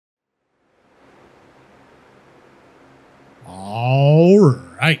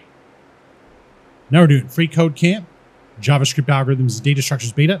Now we're doing freeCodeCamp, JavaScript algorithms, data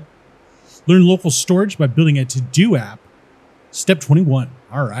structures beta. Learn local storage by building a To-Do app. Step 21.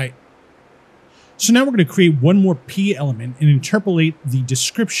 All right. So now we're going to create one more P element and interpolate the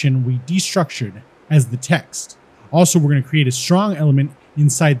description we destructured as the text. Also, we're going to create a strong element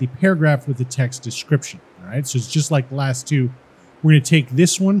inside the paragraph with the text description. All right. So it's just like the last two. We're going to take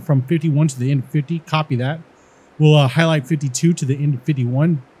this one from 51 to the end of 50, copy that. We'll highlight 52 to the end of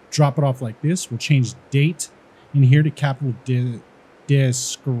 51, drop it off like this. We'll change date in here to capital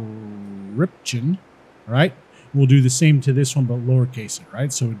description. All right. We'll do the same to this one, but lowercase it,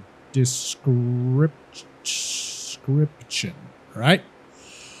 right? So description, all right?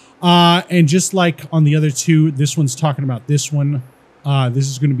 And just like on the other two, this one's talking about this one. This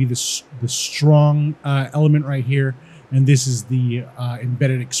is going to be the strong element right here. And this is the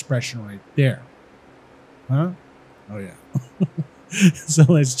embedded expression right there. Huh? Oh, yeah. So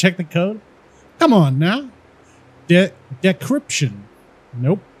let's check the code. Come on now. Decryption.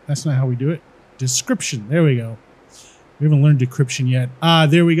 Nope, that's not how we do it. Description. There we go. We haven't learned decryption yet.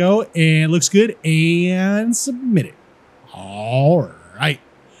 There we go. And it looks good. And submit it. All right.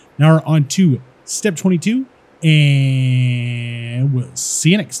 Now we're on to step 22. And we'll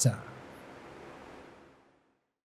see you next time.